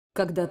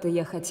Когда-то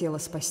я хотела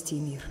спасти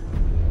мир.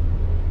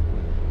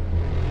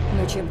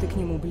 Но чем ты к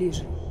нему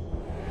ближе,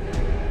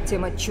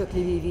 тем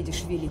отчетливее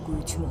видишь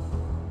великую тьму.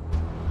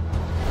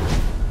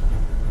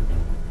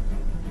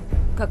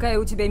 Какая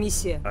у тебя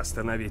миссия?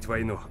 Остановить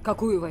войну,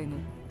 Какую войну?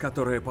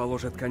 которая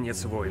положит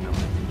конец войнам.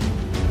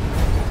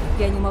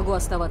 Я не могу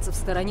оставаться в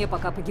стороне,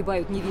 пока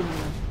погибают невинные.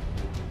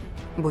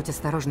 Будь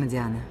осторожна,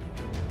 Диана.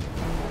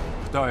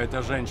 Кто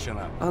эта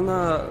женщина?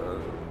 Она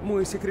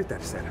мой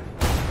секретарь, сэр.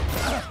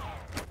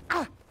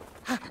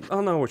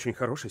 Она очень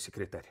хороший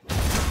секретарь.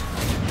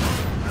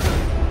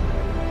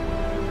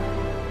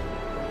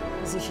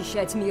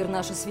 Защищать мир —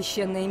 наша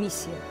священная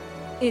миссия.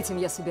 Этим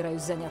я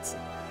собираюсь заняться.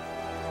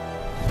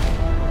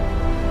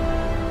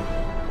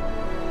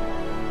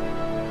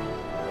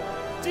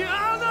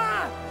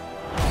 Диана!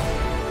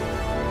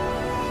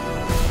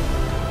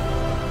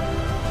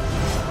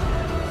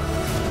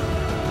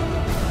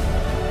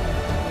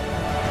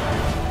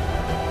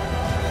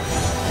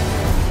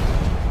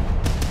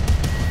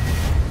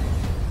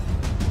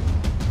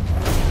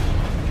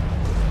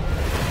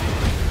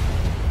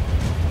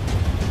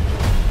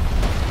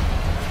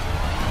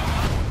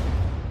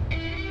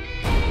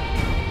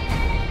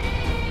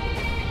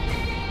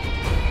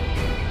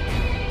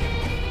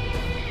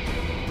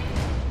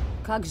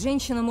 Как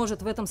женщина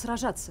может в этом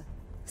сражаться?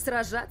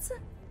 Сражаться?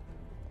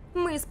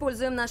 Мы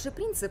используем наши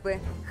принципы,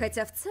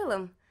 хотя в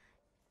целом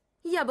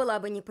я была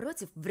бы не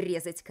против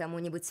врезать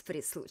кому-нибудь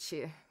при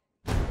случае.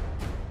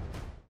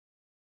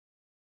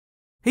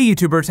 Hey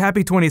YouTubers,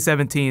 happy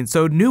 2017.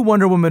 So new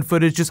Wonder Woman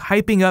footage just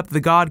hyping up the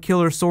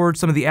Godkiller sword,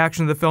 some of the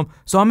action of the film.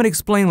 So I'm going to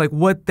explain like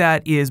what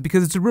that is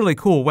because it's a really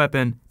cool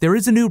weapon. There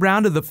is a new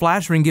round of the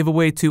Flash Ring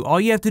giveaway too. All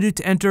you have to do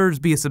to enter is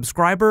be a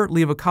subscriber,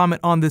 leave a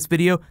comment on this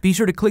video. Be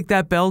sure to click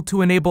that bell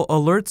to enable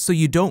alerts so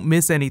you don't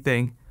miss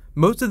anything.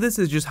 Most of this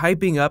is just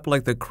hyping up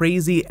like the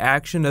crazy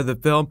action of the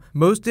film.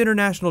 Most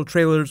international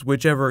trailers,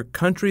 whichever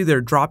country they're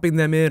dropping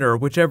them in or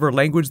whichever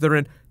language they're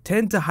in,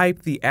 tend to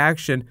hype the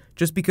action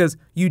just because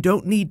you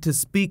don't need to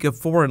speak a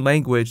foreign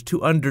language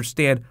to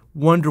understand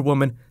Wonder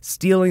Woman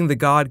stealing the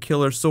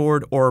Godkiller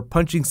sword or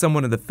punching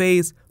someone in the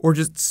face or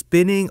just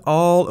spinning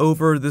all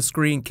over the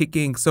screen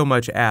kicking so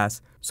much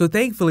ass. So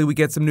thankfully we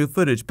get some new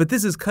footage, but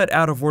this is cut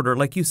out of order.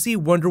 Like you see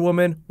Wonder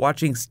Woman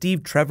watching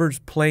Steve Trevor's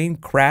plane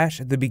crash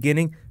at the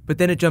beginning, but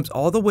then it jumps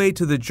all the way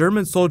to the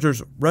German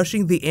soldiers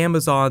rushing the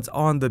Amazons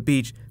on the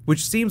beach,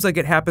 which seems like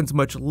it happens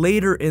much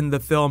later in the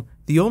film.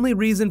 The only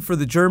reason for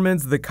the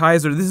Germans, the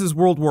Kaiser, this is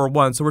World War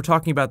I, so we're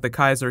talking about the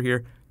Kaiser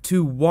here,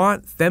 to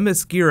want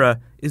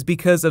Themyscira is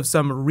because of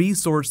some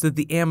resource that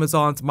the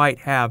Amazons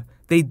might have.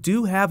 They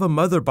do have a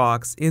mother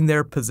box in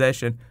their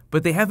possession,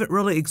 but they haven't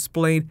really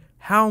explained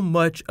how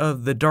much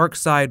of the Dark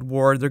Side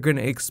War they're going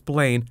to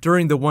explain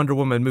during the Wonder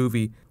Woman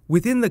movie.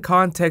 Within the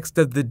context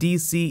of the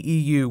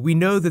DCEU, we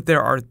know that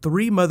there are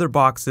 3 mother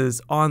boxes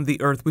on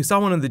the Earth. We saw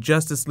one in the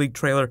Justice League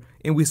trailer,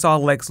 and we saw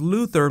Lex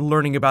Luthor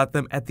learning about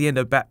them at the end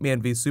of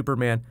Batman v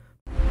Superman.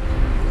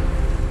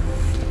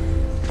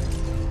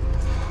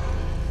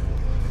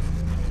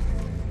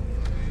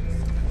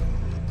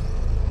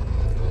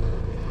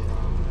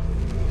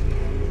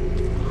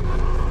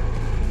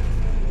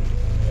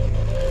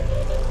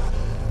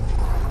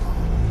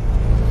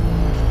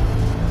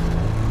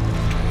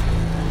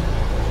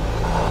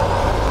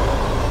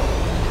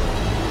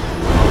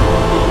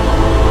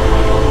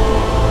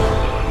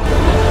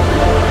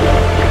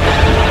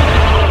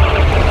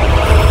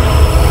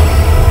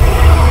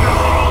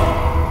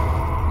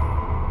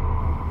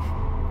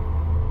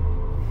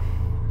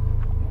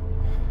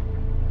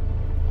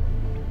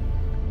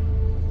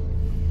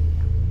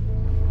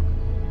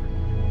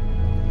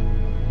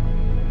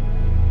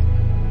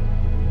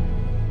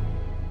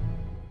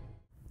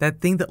 That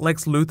thing that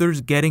Lex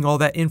Luthor's getting all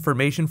that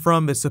information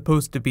from is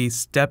supposed to be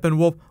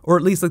Steppenwolf, or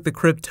at least like the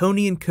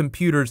Kryptonian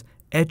computer's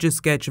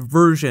Etch-a-Sketch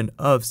version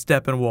of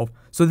Steppenwolf.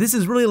 So this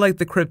is really like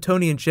the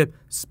Kryptonian ship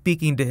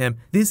speaking to him.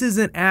 This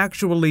isn't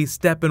actually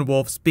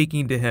Steppenwolf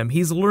speaking to him.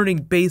 He's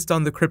learning based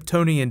on the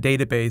Kryptonian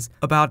database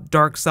about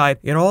Darkseid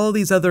and all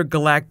these other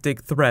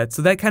galactic threats.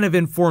 So that kind of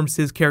informs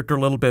his character a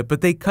little bit,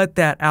 but they cut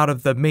that out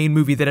of the main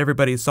movie that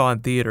everybody saw in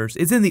theaters.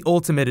 It's in the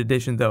Ultimate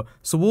Edition though,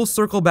 so we'll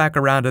circle back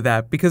around to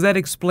that because that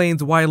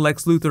explains why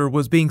Lex Luthor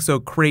was being so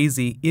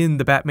crazy in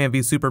the Batman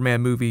v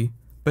Superman movie.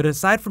 But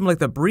aside from like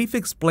the brief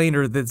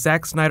explainer that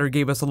Zack Snyder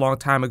gave us a long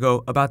time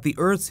ago about the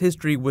Earth's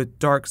history with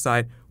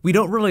Darkseid, we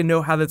don't really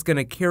know how that's going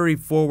to carry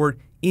forward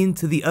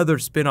into the other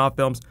spin-off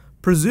films.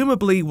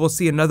 Presumably, we'll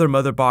see another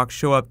mother box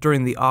show up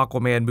during the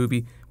Aquaman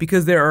movie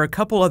because there are a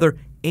couple other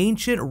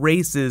ancient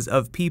races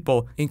of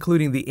people,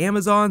 including the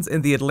Amazons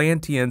and the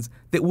Atlanteans,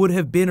 that would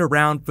have been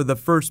around for the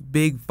first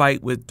big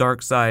fight with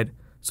Darkseid.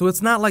 So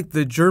it's not like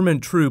the German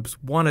troops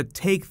want to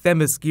take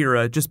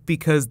Themyscira just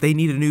because they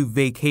need a new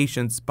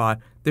vacation spot.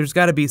 There's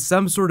got to be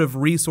some sort of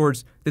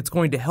resource that's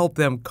going to help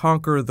them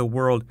conquer the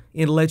world.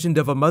 In Legend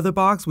of a Mother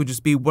Box would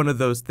just be one of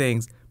those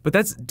things. But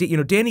that's,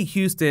 Danny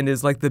Huston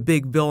is like the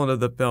big villain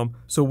of the film,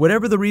 so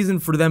whatever the reason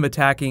for them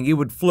attacking, it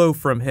would flow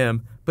from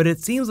him. But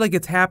it seems like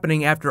it's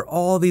happening after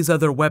all these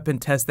other weapon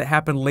tests that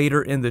happen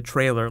later in the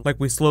trailer. Like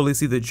we slowly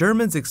see the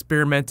Germans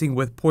experimenting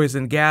with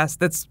poison gas.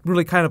 That's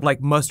really kind of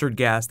like mustard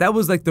gas. That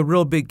was like the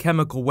real big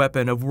chemical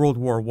weapon of World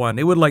War I.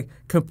 It would like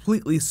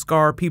completely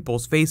scar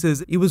people's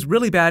faces. It was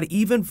really bad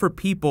even for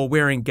people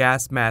wearing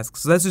gas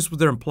masks. So that's just what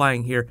they're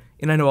implying here.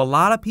 And I know a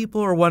lot of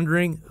people are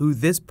wondering who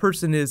this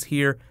person is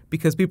here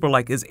because people are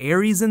like, is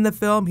Ares in the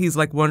film? He's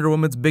like Wonder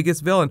Woman's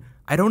biggest villain.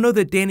 I don't know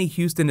that Danny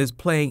Huston is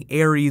playing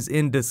Ares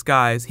in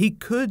disguise. He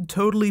could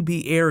totally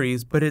be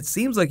Ares, but it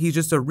seems like he's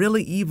just a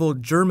really evil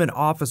German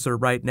officer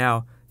right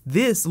now.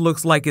 This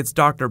looks like it's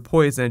Dr.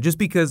 Poison, just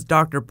because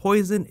Dr.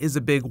 Poison is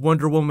a big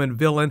Wonder Woman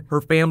villain.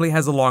 Her family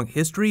has a long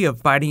history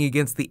of fighting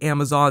against the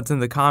Amazons in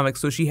the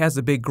comics, so she has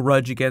a big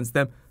grudge against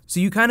them. So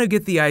you kind of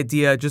get the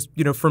idea, just,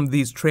 from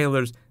these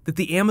trailers, that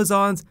the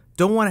Amazons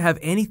don't want to have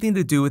anything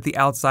to do with the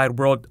outside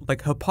world.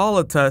 Like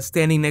Hippolyta,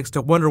 standing next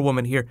to Wonder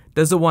Woman here,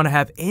 doesn't want to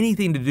have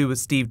anything to do with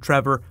Steve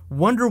Trevor.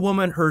 Wonder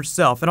Woman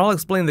herself, and I'll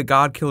explain the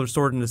Godkiller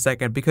sword in a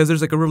second, because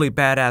there's like a really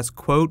badass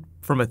quote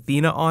from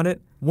Athena on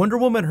it. Wonder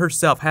Woman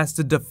herself has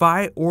to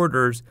defy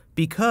orders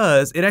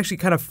because it actually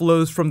kind of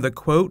flows from the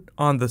quote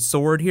on the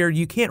sword here.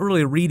 You can't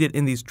really read it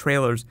in these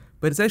trailers,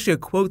 but it's actually a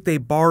quote they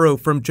borrow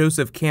from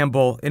Joseph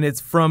Campbell, and it's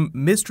from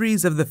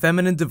Mysteries of the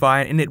Feminine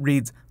Divine, and it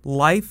reads,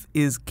 "Life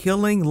is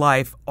killing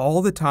life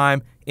all the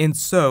time, and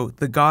so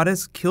the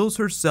goddess kills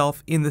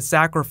herself in the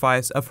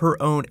sacrifice of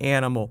her own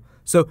animal."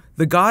 So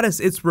the goddess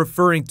it's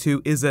referring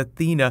to is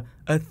Athena.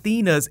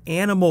 Athena's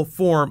animal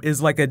form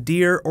is like a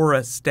deer or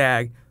a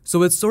stag.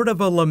 So it's sort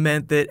of a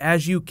lament that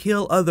as you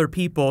kill other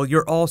people,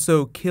 you're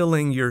also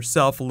killing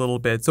yourself a little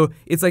bit. So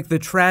it's like the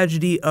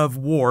tragedy of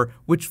war,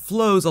 which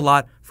flows a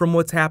lot from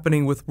what's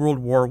happening with World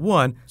War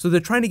I. So they're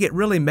trying to get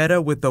really meta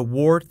with the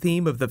war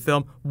theme of the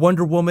film.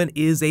 Wonder Woman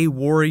is a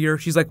warrior.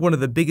 She's like one of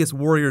the biggest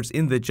warriors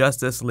in the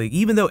Justice League.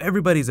 Even though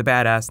everybody's a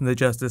badass in the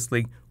Justice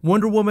League,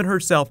 Wonder Woman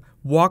herself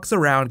walks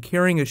around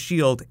carrying a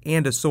shield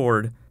and a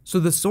sword. So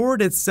the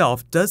sword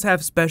itself does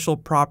have special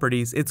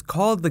properties. It's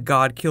called the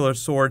Godkiller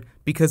sword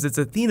because it's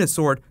Athena's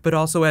sword, but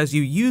also as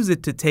you use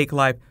it to take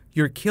life,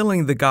 you're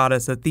killing the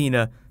goddess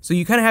Athena. So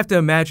you kind of have to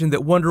imagine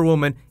that Wonder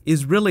Woman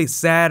is really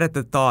sad at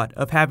the thought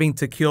of having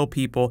to kill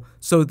people,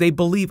 so they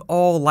believe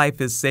all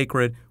life is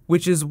sacred,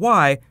 which is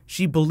why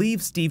she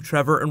believes Steve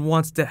Trevor and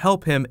wants to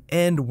help him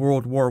end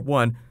World War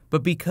I.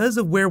 But because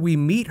of where we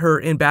meet her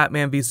in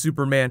Batman v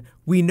Superman,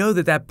 we know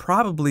that that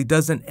probably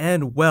doesn't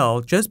end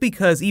well, just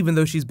because even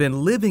though she's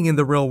been living in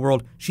the real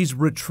world, she's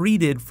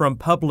retreated from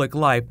public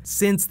life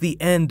since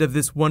the end of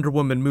this Wonder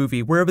Woman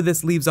movie, wherever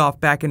this leaves off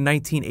back in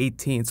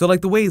 1918. So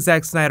like the way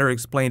Zack Snyder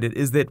explained it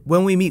is that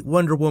when we meet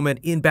Wonder Woman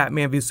in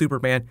Batman v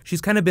Superman,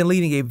 she's kind of been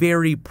leading a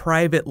very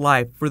private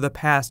life for the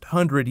past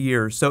 100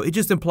 years. So it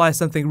just implies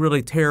something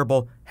really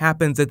terrible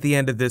happens at the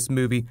end of this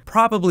movie,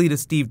 probably to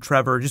Steve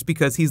Trevor, just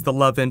because he's the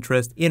love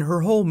interest, and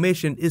her whole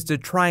mission is to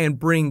try and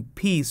bring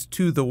peace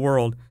to the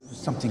world.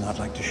 Something I'd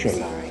like to show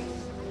you.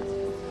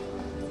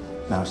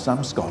 Now,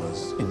 some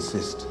scholars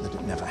insist that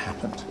it never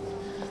happened,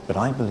 but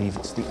I believe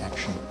it's the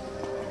action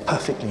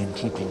perfectly in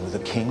keeping with a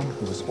king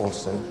who was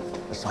also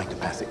a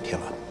psychopathic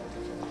killer.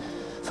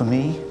 For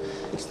me,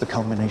 it's the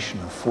culmination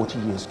of 40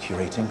 years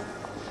curating,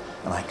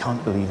 and I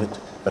can't believe it,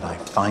 but I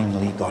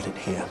finally got it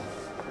here.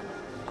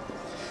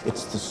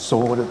 It's the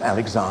sword of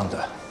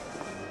Alexander.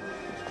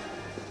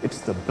 It's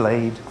the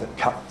blade that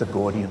cut the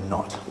Gordian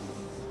knot.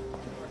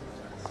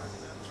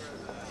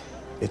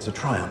 It's a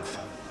triumph.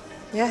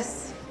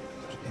 Yes.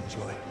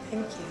 Enjoy.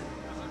 Thank you.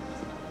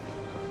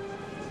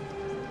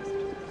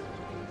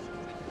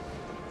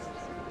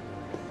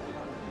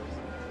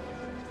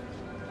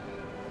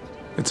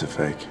 It's a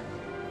fake.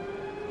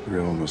 The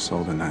real one was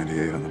sold in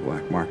 '98 on the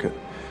black market.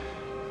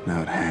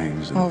 Now it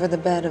hangs Over the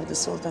bed of the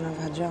Sultan of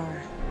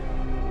Hajar.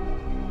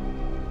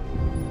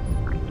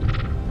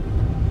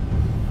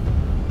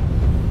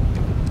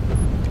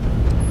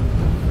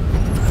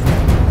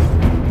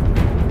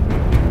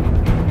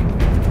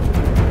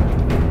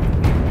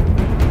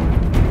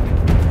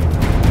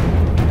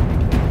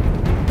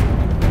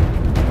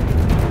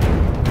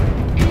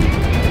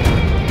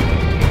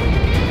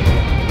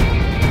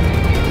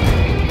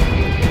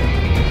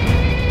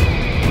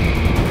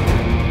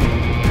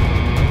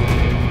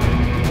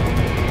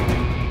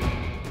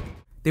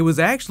 There was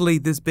actually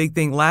this big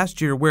thing last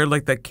year where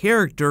like the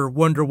character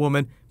Wonder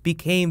Woman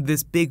became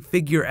this big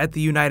figure at the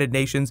United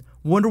Nations.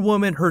 Wonder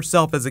Woman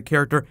herself as a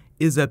character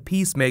is a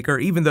peacemaker,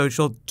 even though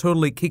she'll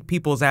totally kick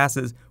people's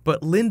asses.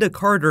 But Linda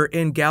Carter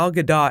and Gal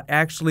Gadot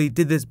actually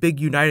did this big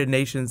United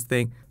Nations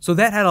thing. So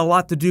that had a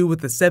lot to do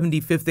with the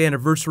 75th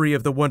anniversary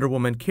of the Wonder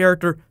Woman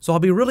character. So I'll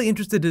be really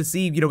interested to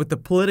see, with the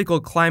political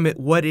climate,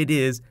 what it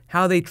is,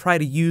 how they try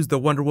to use the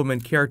Wonder Woman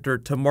character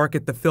to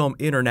market the film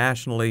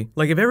internationally.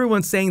 Like if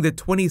everyone's saying that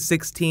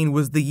 2016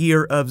 was the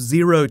year of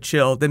zero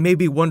chill, then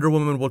maybe Wonder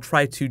Woman will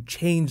try to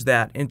change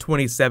that in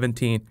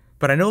 2017.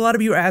 But I know a lot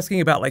of you are asking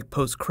about like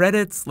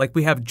post-credits, like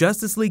we have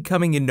Justice League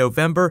coming in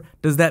November.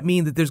 Does that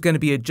mean that there's going to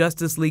be a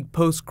Justice League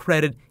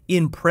post-credit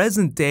in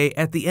present day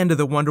at the end of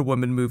the Wonder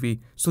Woman movie?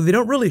 So they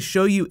don't really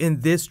show you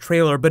in this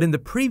trailer, but in the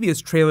previous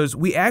trailers,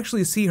 we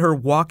actually see her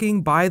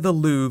walking by the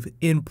Louvre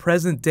in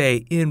present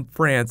day in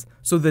France.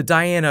 So the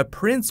Diana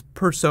Prince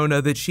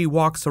persona that she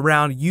walks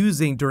around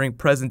using during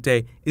present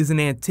day is an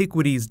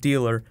antiquities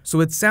dealer. So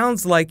it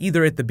sounds like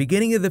either at the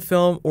beginning of the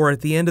film or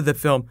at the end of the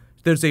film,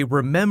 there's a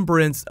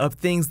remembrance of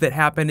things that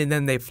happened and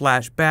then they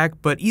flash back,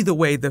 but either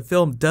way, the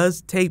film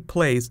does take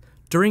place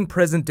during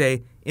present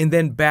day and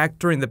then back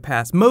during the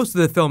past. Most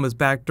of the film is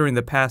back during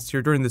the past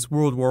here, during this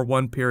World War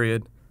I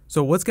period.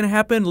 So what's going to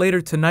happen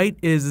later tonight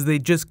is they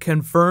just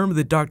confirm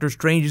that Doctor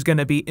Strange is going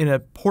to be an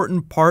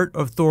important part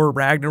of Thor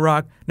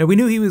Ragnarok. Now, we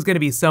knew he was going to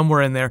be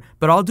somewhere in there,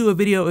 but I'll do a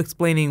video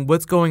explaining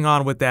what's going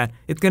on with that.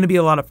 It's going to be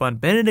a lot of fun.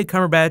 Benedict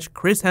Cumberbatch,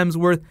 Chris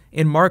Hemsworth,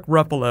 and Mark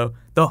Ruffalo.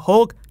 The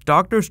Hulk,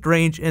 Doctor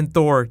Strange, and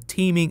Thor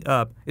teaming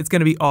up. It's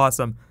going to be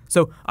awesome.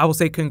 So I will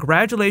say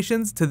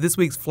congratulations to this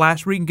week's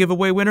Flash Reading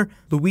giveaway winner,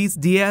 Luis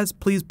Diaz.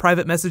 Please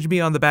private message me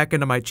on the back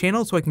end of my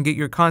channel so I can get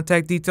your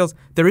contact details.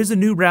 There is a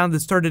new round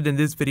that started in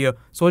this video,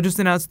 so I'll just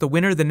announce the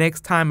winner the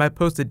next time I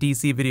post a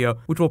DC video,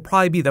 which will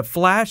probably be The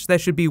Flash. That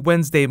should be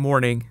Wednesday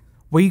morning.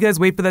 While you guys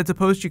wait for that to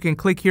post, you can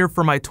click here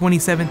for my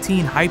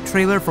 2017 hype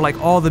trailer for like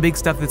all the big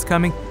stuff that's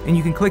coming, and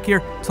you can click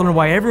here to learn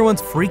why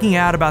everyone's freaking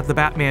out about the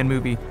Batman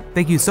movie.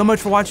 Thank you so much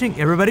for watching,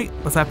 everybody.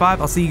 Let's high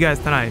five. I'll see you guys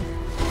tonight.